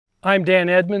I'm Dan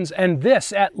Edmonds, and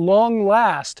this, at long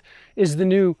last, is the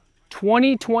new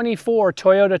 2024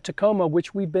 Toyota Tacoma,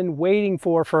 which we've been waiting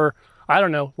for, I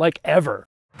don't know, like ever.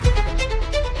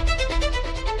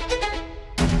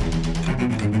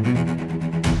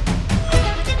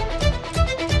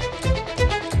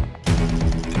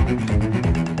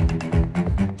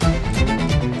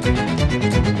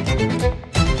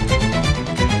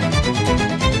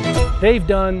 They've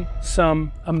done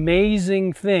some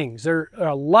amazing things. There are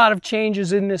a lot of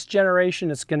changes in this generation.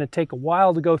 It's going to take a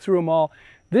while to go through them all.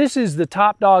 This is the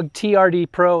top dog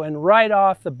TRD Pro, and right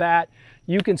off the bat,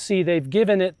 you can see they've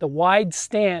given it the wide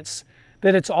stance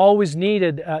that it's always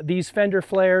needed. These fender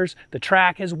flares, the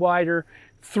track is wider,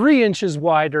 3 inches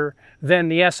wider than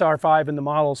the SR5 and the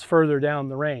models further down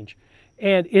the range.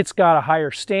 And it's got a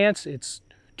higher stance. It's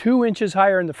 2 inches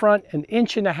higher in the front, 1.5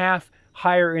 inches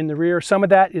higher in the rear. Some of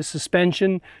that is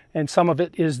suspension, and some of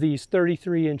it is these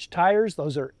 33-inch tires.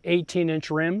 Those are 18-inch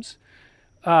rims.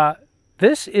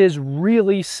 This is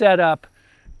really set up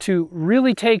to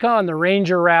really take on the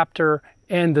Ranger Raptor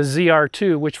and the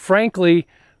ZR2, which frankly,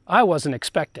 I wasn't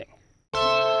expecting.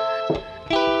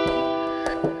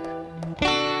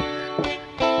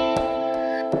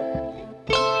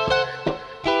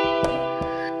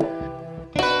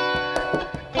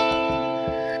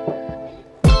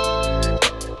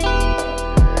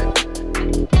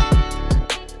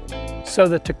 So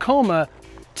the Tacoma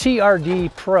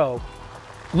TRD Pro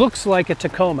looks like a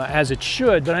Tacoma, as it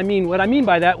should, but what I mean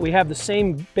by that, we have the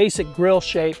same basic grille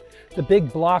shape, the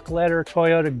big block letter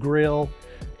Toyota grille.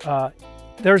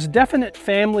 There's definite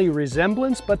family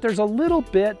resemblance, but there's a little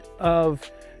bit of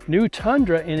new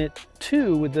Tundra in it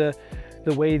too, with the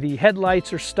way the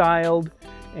headlights are styled,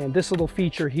 and this little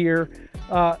feature here.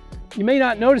 You may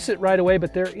not notice it right away,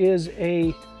 but there is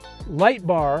a light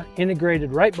bar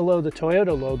integrated right below the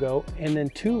Toyota logo, and then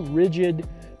 2 rigid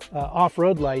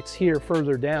off-road lights here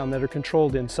further down that are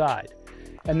controlled inside.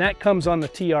 And that comes on the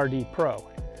TRD Pro.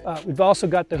 We've also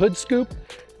got the hood scoop,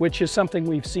 which is something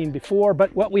we've seen before,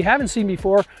 but what we haven't seen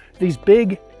before, these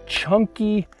big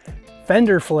chunky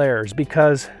fender flares,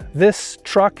 because this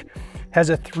truck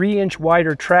has a 3-inch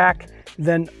wider track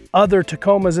than other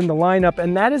Tacomas in the lineup,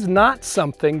 and that is not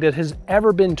something that has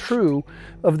ever been true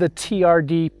of the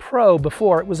TRD Pro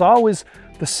before. It was always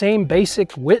the same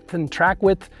basic width and track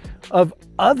width of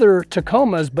other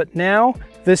Tacomas, but now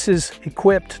this is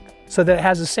equipped so that it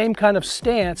has the same kind of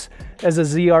stance as a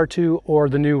ZR2 or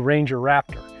the new Ranger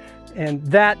Raptor. And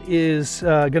that is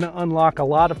going to unlock a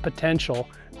lot of potential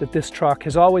that this truck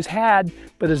has always had,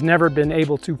 but has never been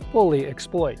able to fully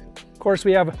exploit. Of course,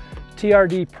 we have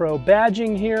TRD Pro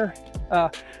badging here.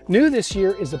 New this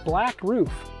year is a black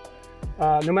roof.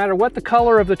 No matter what the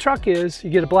color of the truck is, you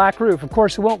get a black roof. Of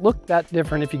course, it won't look that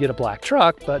different if you get a black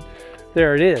truck, but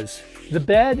there it is. The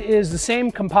bed is the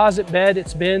same composite bed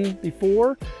it's been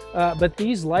before, but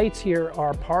these lights here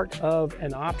are part of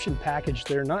an option package.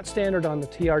 They're not standard on the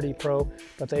TRD Pro,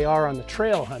 but they are on the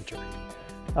Trailhunter.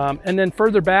 And then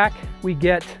further back, we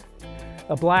get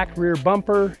a black rear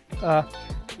bumper.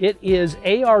 It is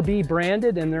ARB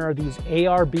branded, and there are these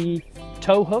ARB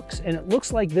tow hooks, and it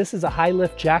looks like this is a high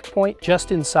lift jack point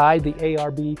just inside the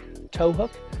ARB tow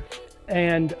hook.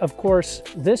 And of course,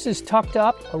 this is tucked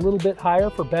up a little bit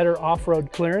higher for better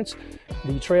off-road clearance.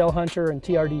 The Trailhunter and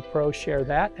TRD Pro share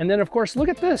that. And then of course, look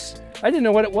at this. I didn't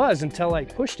know what it was until I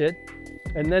pushed it,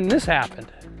 and then this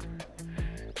happened.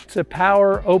 It's a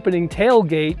power opening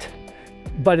tailgate,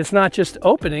 but it's not just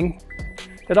opening,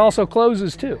 it also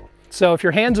closes too. So if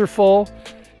your hands are full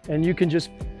and you can just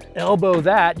elbow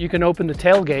that, you can open the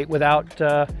tailgate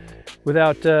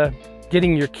without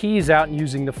getting your keys out and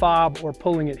using the fob or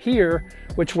pulling it here,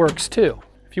 which works too.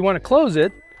 If you want to close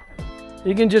it,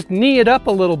 you can just knee it up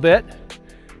a little bit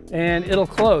and it'll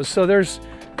close. So there's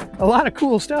a lot of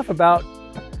cool stuff about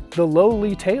the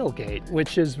lowly tailgate,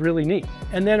 which is really neat.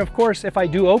 And then of course, if I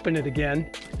do open it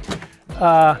again,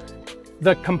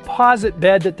 the composite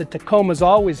bed that the Tacoma's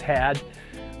always had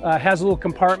has little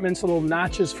compartments, little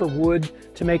notches for wood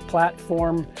to make a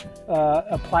platform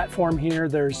here.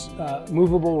 There's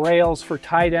movable rails for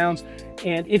tie downs.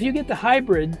 And if you get the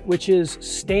hybrid, which is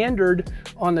standard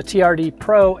on the TRD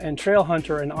Pro and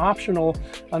Trailhunter and optional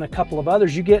on a couple of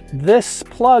others, you get this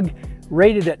plug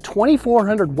rated at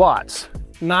 2,400 watts,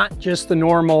 not just the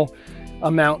normal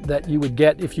amount that you would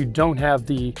get if you don't have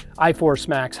the iForce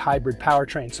Max hybrid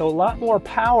powertrain. So a lot more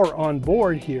power on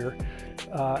board here.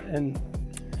 And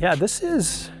yeah, this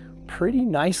is pretty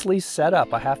nicely set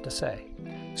up, I have to say.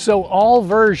 So all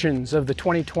versions of the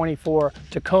 2024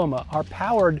 Tacoma are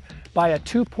powered by a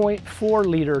 2.4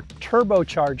 liter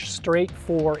turbocharged straight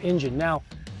 4 engine. Now,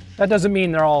 That doesn't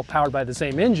mean they're all powered by the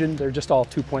same engine, they're just all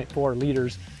 2.4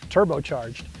 liters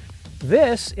turbocharged.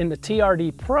 This, in the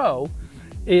TRD Pro,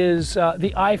 is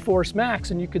the iForce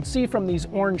Max, and you can see from these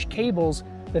orange cables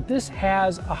that this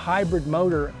has a hybrid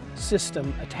motor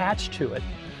system attached to it.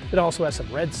 It also has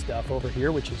some red stuff over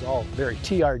here, which is all very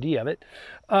TRD of it.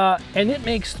 And it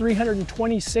makes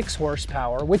 326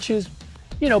 horsepower, which is,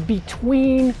 you know,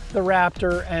 between the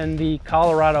Raptor and the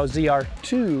Colorado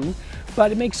ZR2,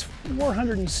 but it makes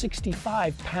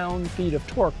 465 pound-feet of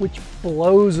torque, which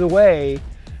blows away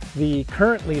the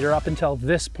current leader up until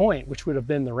this point, which would have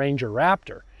been the Ranger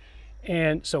Raptor.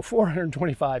 And so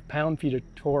 425 pound-feet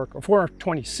of torque, or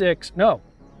 426, no,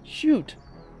 shoot.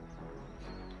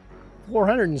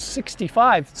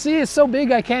 465. See, it's so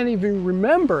big I can't even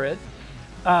remember it.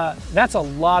 That's a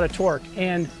lot of torque.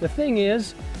 And the thing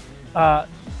is,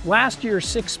 last year's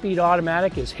 6-speed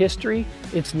automatic is history.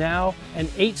 It's now an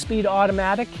 8-speed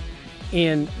automatic.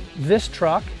 In this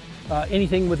truck,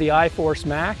 anything with the iForce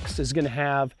Max is going to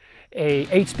have a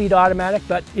 8-speed automatic,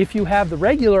 but if you have the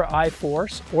regular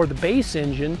iForce or the base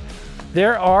engine,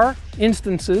 there are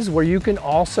instances where you can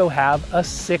also have a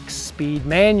 6-speed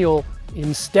manual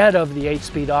instead of the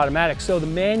 8-speed automatic. So the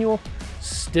manual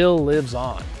still lives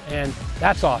on, and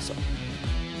that's awesome.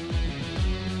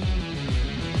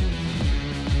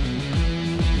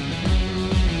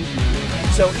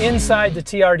 So inside the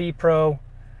TRD Pro,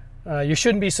 you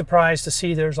shouldn't be surprised to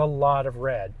see there's a lot of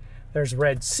red. There's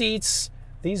red seats.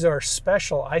 These are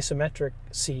special isometric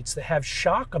seats that have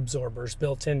shock absorbers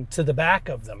built into the back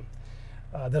of them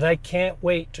that I can't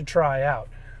wait to try out.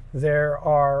 There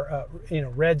are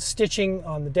red stitching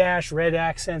on the dash, red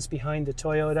accents behind the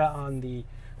Toyota on the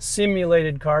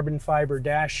simulated carbon fiber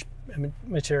dash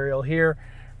material here,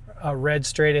 a red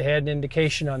straight ahead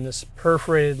indication on this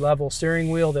perforated level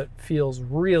steering wheel that feels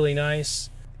really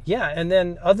nice. Yeah, and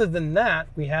then other than that,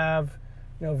 we have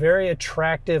very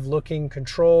attractive looking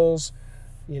controls.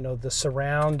 The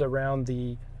surround around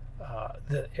the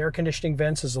air conditioning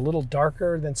vents is a little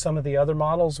darker than some of the other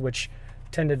models, which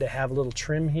tended to have a little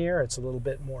trim here. It's a little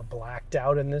bit more blacked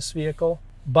out in this vehicle,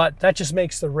 but that just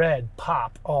makes the red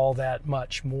pop all that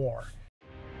much more.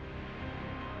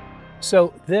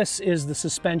 So this is the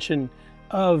suspension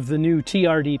of the new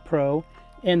TRD Pro,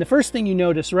 and the first thing you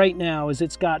notice right now is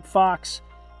it's got Fox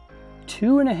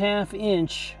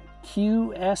 2.5-inch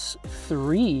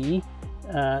QS3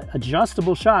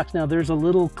 adjustable shocks. Now there's a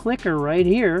little clicker right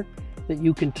here that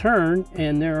you can turn,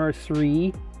 and there are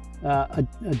 3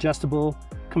 adjustable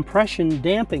compression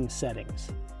damping settings.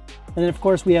 And then of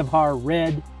course we have our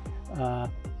red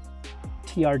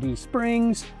TRD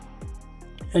springs,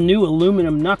 a new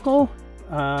aluminum knuckle,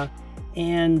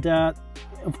 and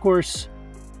of course,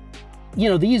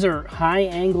 these are high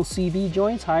angle CV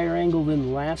joints, higher angle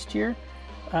than last year.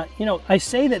 I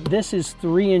say that this is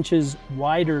 3 inches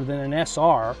wider than an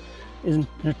SR in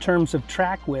terms of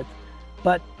track width,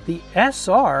 but the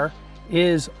SR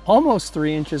is almost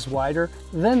 3 inches wider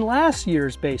than last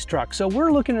year's base truck. So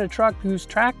we're looking at a truck whose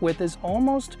track width is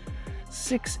almost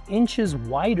 6 inches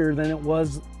wider than it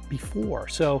was before.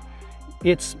 So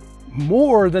it's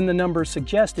more than the numbers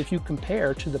suggest if you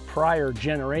compare to the prior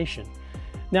generation.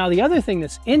 Now, the other thing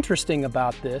that's interesting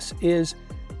about this is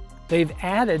they've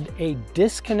added a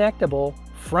disconnectable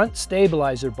front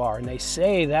stabilizer bar, and they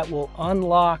say that will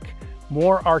unlock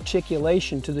more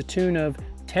articulation to the tune of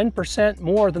 10%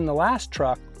 more than the last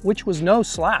truck, which was no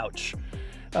slouch.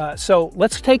 So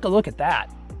let's take a look at that.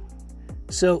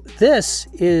 So this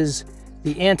is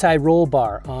the anti-roll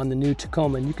bar on the new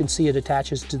Tacoma, and you can see it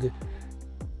attaches to the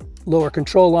lower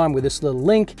control arm with this little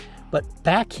link, but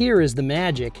back here is the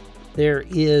magic. There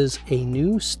is a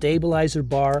new stabilizer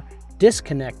bar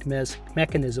disconnect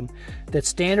mechanism that's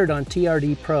standard on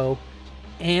TRD Pro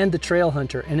and the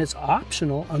Trailhunter, and it's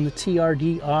optional on the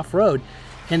TRD Off-Road.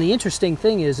 And the interesting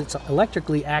thing is it's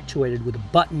electrically actuated with a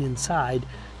button inside,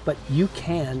 but you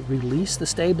can release the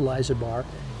stabilizer bar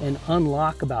and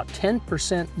unlock about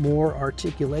 10% more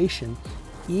articulation,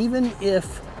 even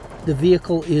if the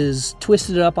vehicle is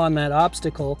twisted up on that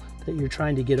obstacle that you're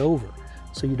trying to get over.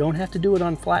 So you don't have to do it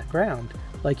on flat ground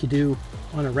like you do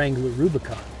on a Wrangler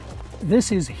Rubicon.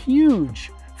 This is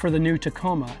huge for the new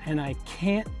Tacoma, and I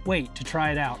can't wait to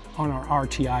try it out on our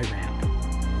RTI ramp.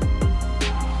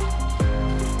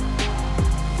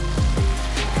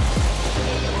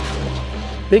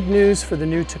 Big news for the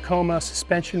new Tacoma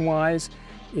suspension-wise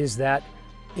is that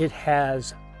it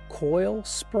has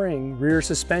coil-spring rear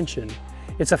suspension.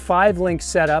 It's a 5-link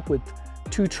setup with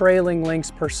 2 trailing links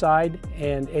per side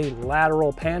and a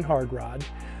lateral panhard rod,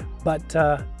 but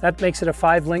that makes it a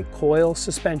 5-link coil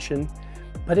suspension.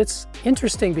 But it's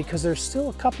interesting because there's still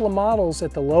a couple of models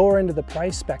at the lower end of the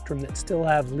price spectrum that still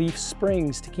have leaf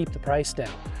springs to keep the price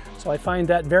down. So I find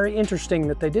that very interesting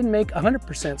that they didn't make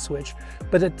 100% switch,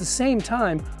 but at the same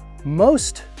time,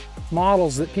 most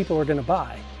models that people are going to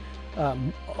buy,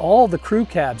 all the crew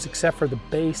cabs except for the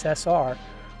base SR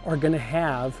are going to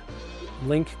have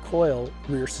link coil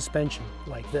rear suspension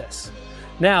like this.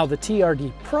 Now the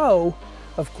TRD Pro,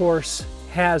 of course,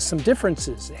 has some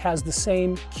differences. It has the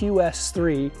same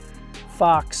QS3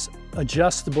 Fox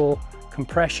adjustable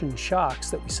compression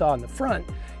shocks that we saw in the front,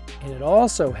 and it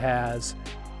also has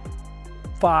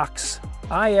Fox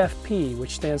IFP,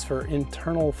 which stands for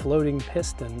internal floating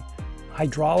piston,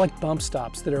 hydraulic bump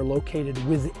stops that are located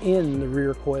within the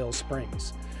rear coil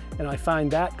springs. And I find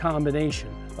that combination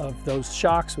of those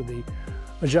shocks with the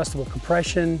adjustable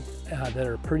compression that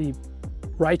are pretty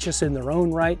righteous in their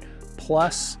own right,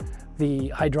 plus the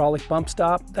hydraulic bump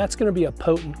stop, that's going to be a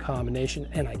potent combination,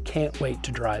 and I can't wait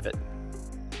to drive it.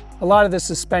 A lot of the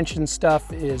suspension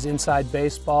stuff is inside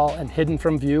baseball and hidden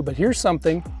from view, but here's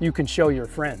something you can show your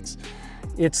friends.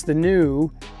 It's the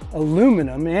new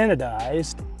aluminum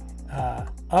anodized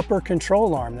upper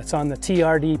control arm that's on the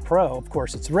TRD Pro. Of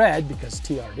course, it's red because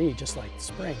TRD, just like the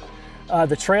spring.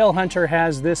 The Trailhunter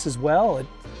has this as well. It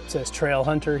says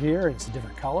Trailhunter here, it's a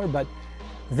different color, but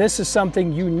this is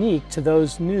something unique to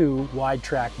those new wide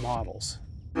track models.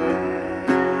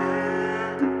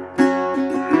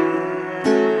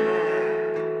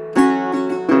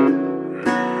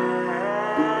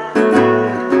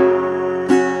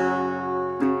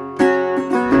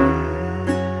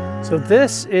 So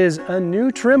this is a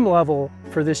new trim level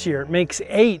for this year. It makes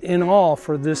 8 in all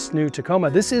for this new Tacoma.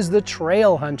 This is the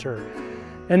Trailhunter.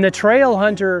 And the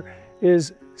Trailhunter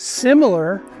is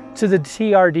similar to the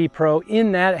TRD Pro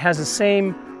in that it has the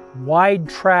same wide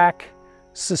track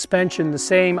suspension, the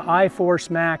same iForce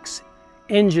Max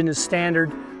engine is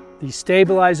standard, the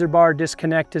stabilizer bar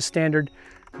disconnect is standard,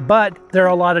 but there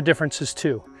are a lot of differences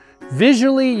too.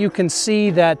 Visually, you can see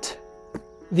that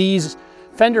these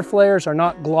fender flares are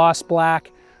not gloss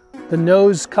black. The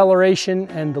nose coloration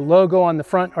and the logo on the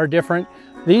front are different.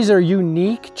 These are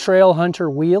unique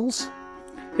Trailhunter wheels.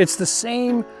 It's the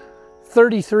same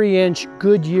 33-inch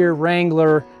Goodyear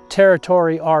Wrangler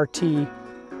Territory RT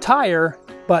tire,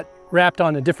 but wrapped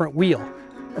on a different wheel.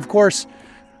 Of course,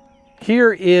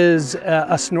 here is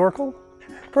a snorkel.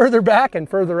 Further back and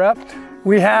further up,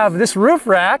 we have this roof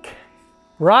rack,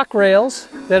 rock rails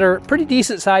that are pretty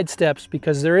decent side steps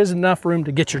because there is enough room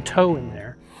to get your toe in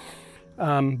there.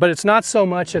 But it's not so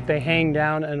much that they hang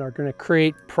down and are going to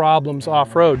create problems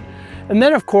off-road. And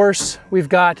then, of course, we've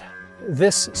got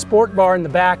this sport bar in the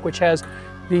back, which has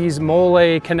these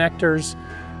mole connectors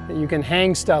that you can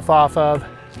hang stuff off of.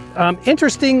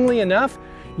 Interestingly enough,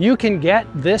 you can get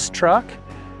this truck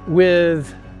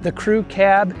with the crew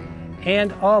cab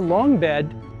and a long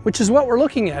bed, which is what we're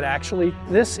looking at actually.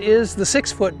 This is the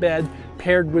 6-foot bed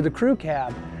paired with the crew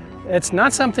cab. It's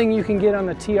not something you can get on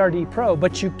the TRD Pro,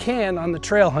 but you can on the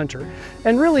Trailhunter.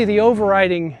 And really the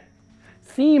overriding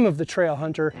theme of the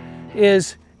Trailhunter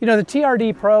is, you know, the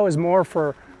TRD Pro is more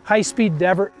for high-speed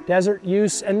desert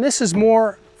use, and this is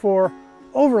more for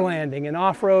overlanding and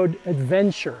off-road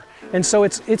adventure. And so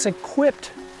it's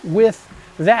equipped with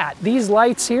that. These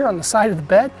lights here on the side of the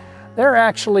bed, they're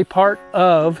actually part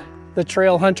of the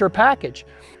Trailhunter package.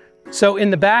 So in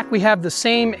the back, we have the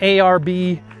same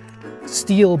ARB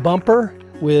steel bumper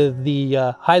with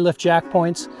the high lift jack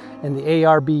points and the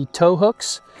ARB tow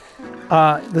hooks.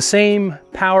 The same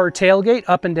power tailgate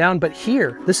up and down, but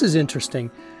here, this is interesting.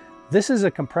 This is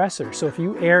a compressor, so if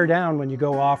you air down when you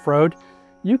go off-road,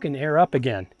 you can air up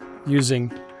again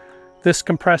using this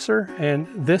compressor and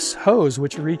this hose,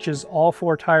 which reaches all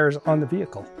 4 tires on the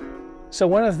vehicle. So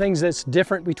one of the things that's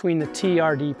different between the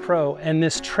TRD Pro and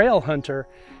this Trailhunter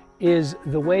is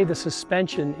the way the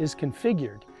suspension is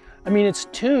configured. I mean, it's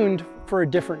tuned for a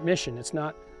different mission. It's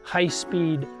not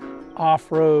high-speed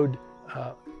off-road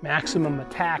maximum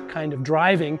attack kind of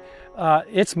driving.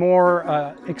 It's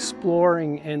more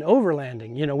exploring and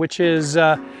overlanding, you know, which is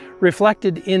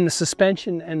reflected in the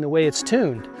suspension and the way it's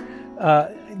tuned.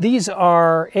 These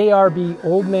are ARB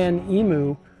Old Man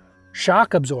Emu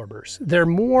shock absorbers. They're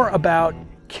more about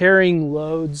carrying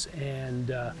loads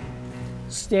and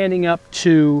standing up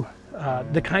to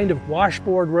the kind of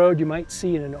washboard road you might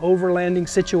see in an overlanding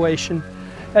situation,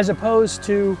 as opposed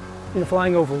to, you know,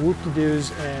 flying over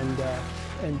whoop-de-doos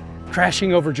and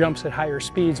crashing over jumps at higher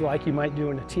speeds like you might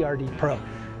do in a TRD Pro.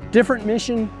 Different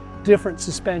mission, different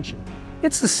suspension.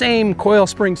 It's the same coil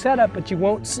spring setup, but you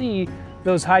won't see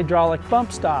those hydraulic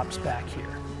bump stops back here.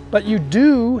 But you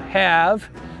do have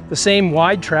the same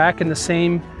wide track and the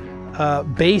same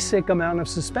basic amount of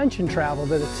suspension travel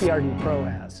that a TRD Pro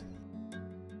has.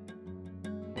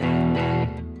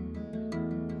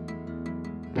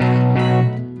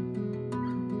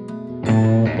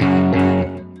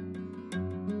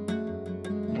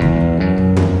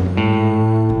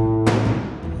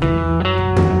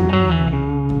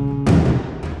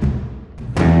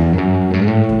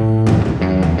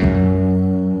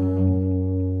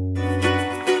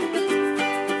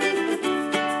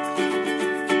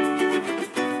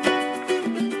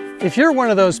 If you're one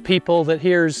of those people that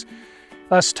hears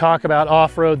us talk about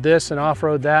off-road this and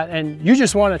off-road that, and you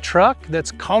just want a truck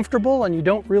that's comfortable and you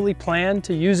don't really plan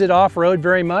to use it off-road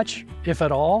very much, if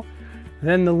at all,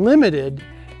 then the Limited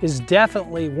is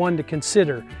definitely one to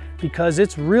consider because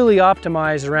it's really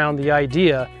optimized around the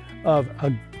idea of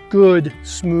a good,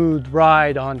 smooth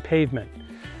ride on pavement.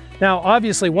 Now,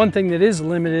 obviously, one thing that is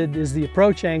limited is the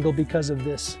approach angle because of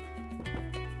this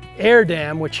air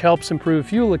dam, which helps improve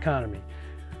fuel economy.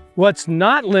 What's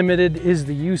not limited is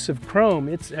the use of chrome.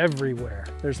 It's everywhere.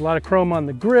 There's a lot of chrome on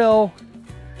the grille.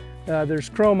 There's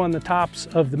chrome on the tops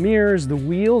of the mirrors, the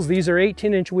wheels. These are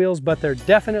 18-inch wheels, but they're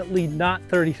definitely not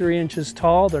 33 inches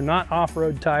tall. They're not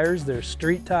off-road tires, they're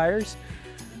street tires.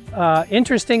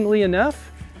 Interestingly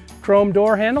enough, chrome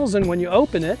door handles, and when you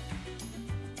open it,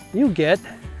 you get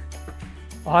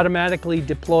automatically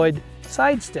deployed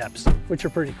side steps, which are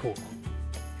pretty cool.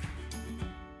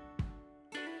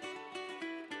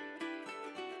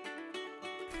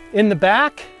 In the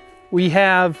back, we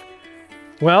have,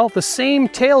 well, the same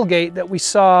tailgate that we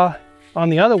saw on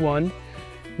the other one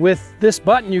with this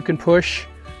button you can push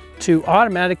to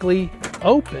automatically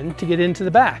open to get into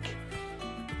the back.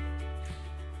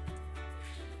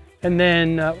 And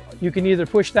then you can either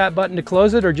push that button to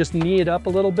close it or just knee it up a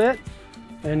little bit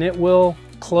and it will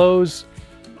close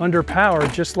under power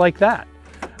just like that.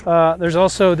 There's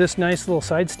also this nice little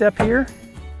side step here.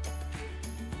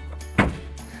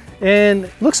 And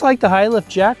it looks like the high lift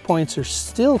jack points are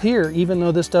still here, even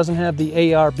though this doesn't have the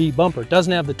ARB bumper. It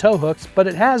doesn't have the tow hooks, but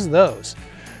it has those.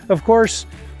 Of course,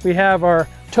 we have our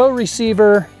tow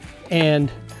receiver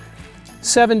and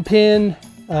 7-pin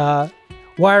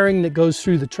wiring that goes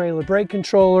through the trailer brake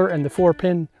controller and the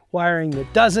 4-pin wiring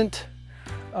that doesn't.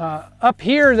 Up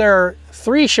here, there are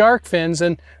 3 shark fins,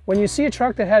 and when you see a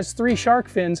truck that has 3 shark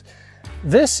fins,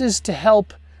 this is to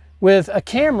help with a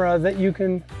camera that you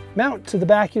can mount to the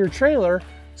back of your trailer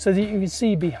so that you can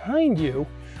see behind you.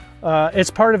 It's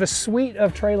part of a suite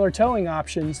of trailer towing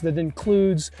options that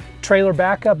includes trailer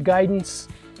backup guidance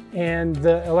and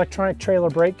the electronic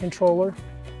trailer brake controller.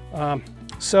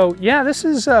 So yeah, this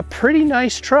is a pretty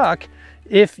nice truck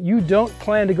if you don't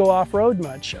plan to go off-road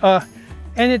much.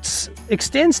 And it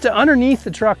extends to underneath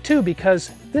the truck too, because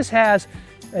this has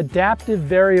adaptive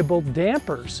variable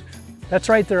dampers. That's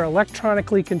right, they're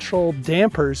electronically controlled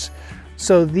dampers.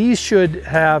 So these should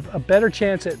have a better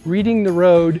chance at reading the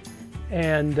road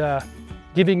and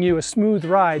giving you a smooth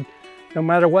ride no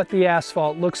matter what the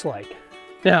asphalt looks like.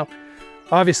 Now,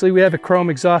 obviously we have a chrome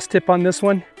exhaust tip on this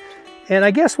one. And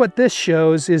I guess what this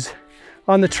shows is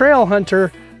on the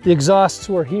Trailhunter, the exhausts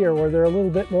were here where they're a little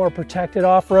bit more protected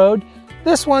off-road.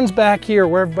 This one's back here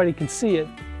where everybody can see it,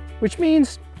 which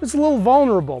means it's a little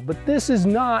vulnerable, but this is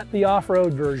not the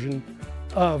off-road version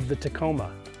of the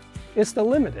Tacoma. It's the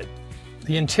Limited.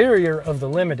 The interior of the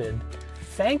Limited,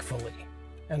 thankfully,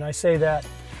 and I say that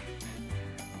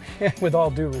with all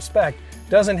due respect,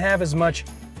 doesn't have as much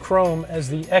chrome as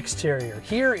the exterior.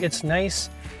 Here it's nice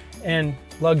and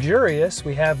luxurious.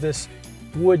 We have this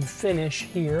wood finish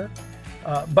here,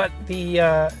 but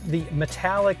the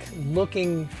metallic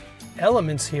looking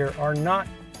elements here are not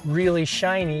really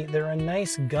shiny. They're a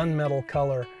nice gunmetal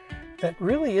color that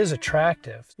really is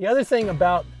attractive. The other thing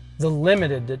about the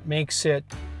Limited that makes it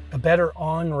a better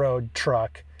on-road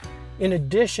truck, in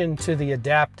addition to the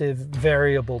adaptive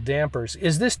variable dampers,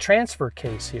 is this transfer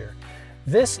case here.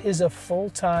 This is a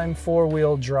full-time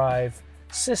 4-wheel drive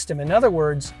system. In other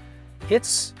words,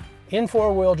 it's in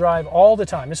 4-wheel drive all the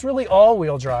time. It's really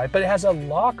all-wheel drive, but it has a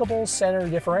lockable center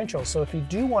differential. So if you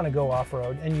do want to go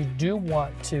off-road and you do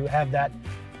want to have that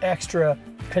extra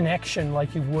connection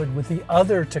like you would with the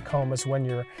other Tacomas when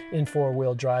you're in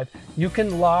 4-wheel drive, you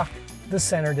can lock the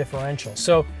center differential.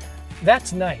 So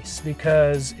that's nice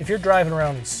because if you're driving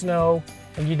around in snow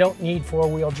and you don't need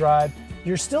 4-wheel drive,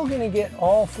 you're still going to get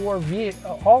all four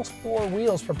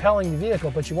wheels propelling the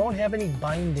vehicle, but you won't have any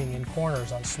binding in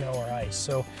corners on snow or ice.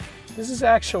 So this is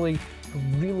actually a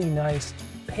really nice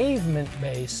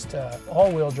pavement-based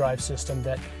all-wheel drive system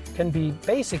that can be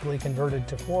basically converted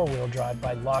to 4-wheel drive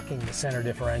by locking the center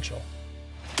differential.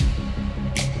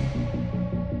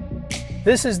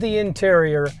 This is the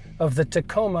interior of the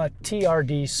Tacoma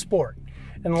TRD Sport.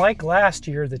 And like last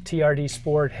year, the TRD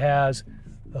Sport has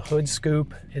a hood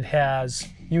scoop. It has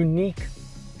unique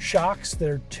shocks that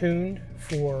are tuned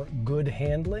for good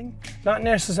handling. Not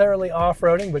necessarily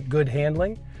off-roading, but good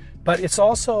handling. But it's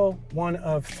also one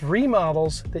of 3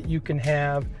 models that you can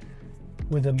have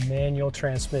with a manual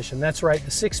transmission. That's right,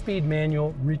 the 6-speed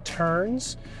manual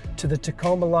returns to the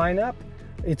Tacoma lineup.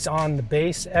 It's on the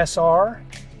base SR,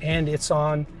 and it's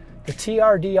on the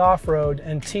TRD Off-Road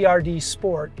and TRD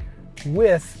Sport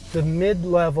with the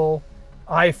mid-level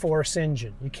iForce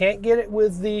engine. You can't get it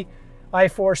with the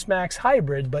iForce Max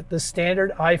Hybrid, but the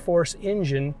standard iForce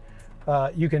engine,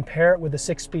 you can pair it with a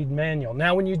 6-speed manual.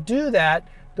 Now, when you do that,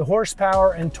 the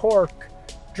horsepower and torque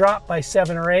drop by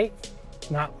 7 or 8.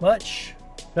 Not much,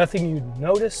 nothing you'd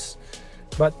notice,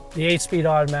 but the 8-speed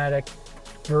automatic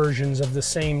versions of the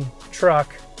same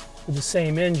truck with the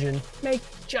same engine make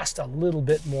just a little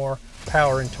bit more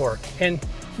power and torque. And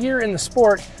here in the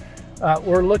Sport,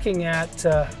 we're looking at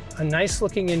a nice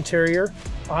looking interior.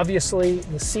 Obviously,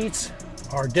 the seats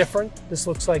are different. This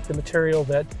looks like the material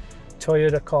that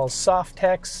Toyota calls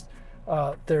Softex.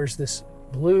 There's this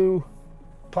blue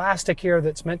plastic here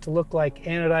that's meant to look like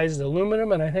anodized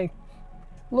aluminum, and I think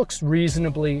looks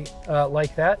reasonably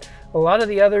like that. A lot of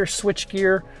the other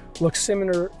switchgear looks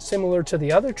similar to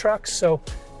the other trucks, so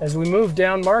as we move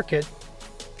down market,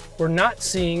 we're not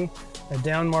seeing a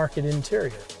down market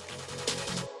interior.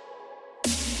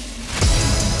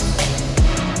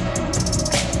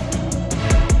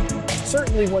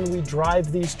 Certainly when we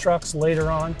drive these trucks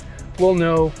later on, we'll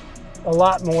know a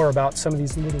lot more about some of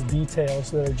these little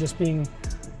details that are just being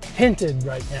hinted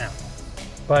right now.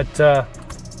 But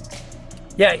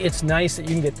yeah, it's nice that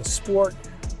you can get the Sport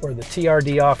or the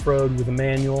TRD Off-Road with a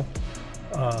manual,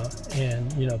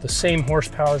 and you know, the same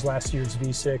horsepower as last year's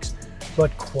V6,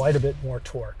 but quite a bit more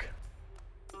torque.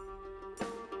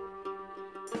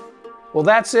 Well,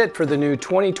 that's it for the new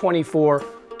 2024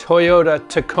 Toyota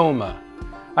Tacoma.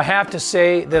 I have to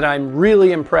say that I'm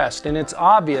really impressed, and it's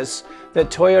obvious that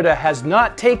Toyota has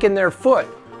not taken their foot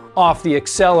off the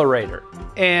accelerator.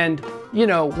 And you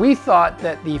know, we thought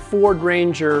that the Ford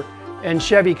Ranger and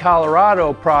Chevy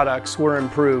Colorado products were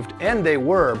improved, and they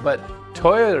were, but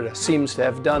Toyota seems to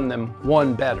have done them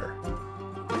one better.